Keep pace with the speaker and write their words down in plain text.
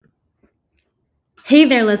Hey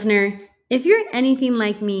there, listener. If you're anything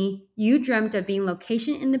like me, you dreamt of being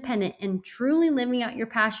location independent and truly living out your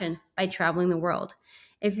passion by traveling the world.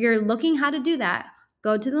 If you're looking how to do that,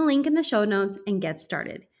 go to the link in the show notes and get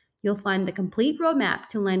started. You'll find the complete roadmap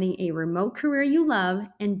to landing a remote career you love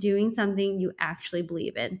and doing something you actually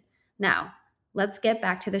believe in. Now, let's get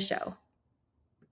back to the show.